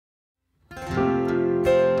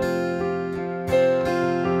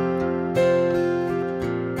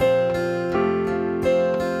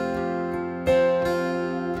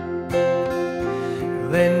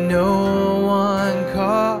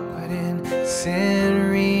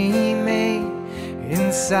and remain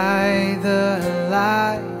inside the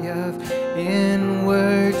lie of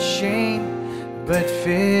inward shame, but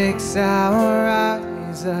fix our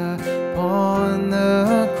eyes upon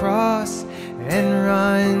the cross and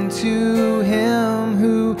run to Him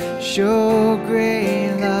who showed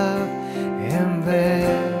great love and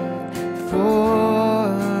bled for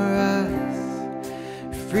us.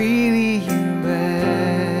 Freely you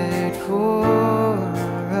bled for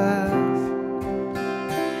us.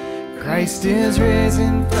 Christ is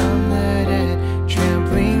risen from the dead,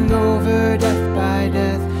 trampling over death by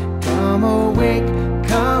death. Come awake,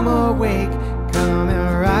 come awake, come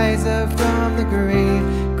and rise up from the grave.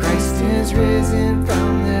 Christ is risen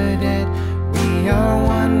from the dead, we are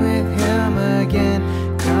one with Him again.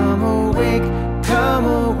 Come awake, come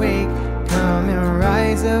awake, come and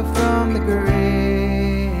rise up from the grave.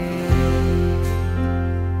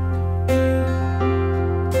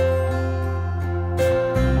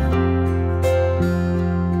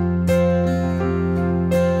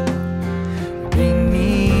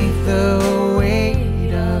 Beneath the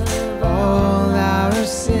weight of all our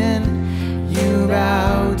sin, you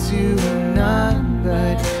bow to none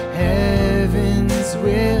but heaven's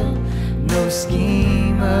will. No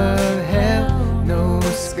scheme of hell, no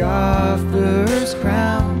scoffer's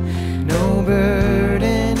crown, no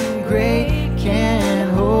burden great can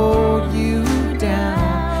hold you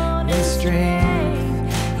down. In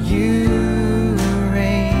strength you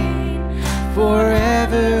reign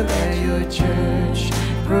forever. Let your church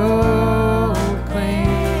proclaim.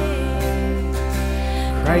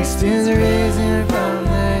 Christ is risen from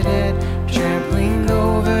the dead, trampling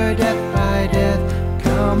over death by death.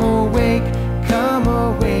 Come awake, come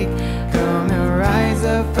awake, come and rise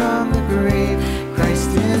up from the grave.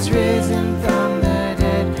 Christ is risen from the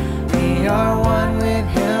dead, we are one with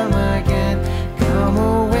Him again. Come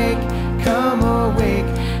awake, come awake,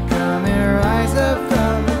 come and rise up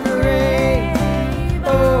from the grave.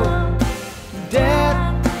 Oh,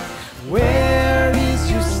 death, where is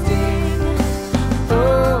your sting?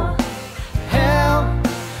 Oh, hell,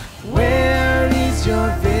 where is your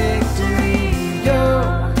victory?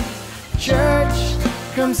 Oh, church,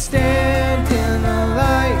 come stand in the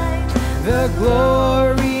light. The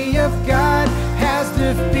glory of God has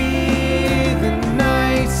defeated the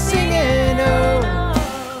night. Singing, oh,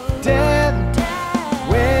 death,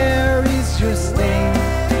 where is your sting?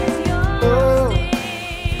 Oh,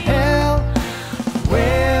 hell,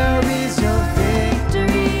 where is your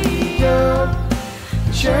victory? Oh,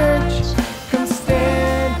 church, come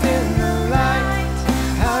stand in the light.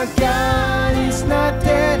 Our God is not dead.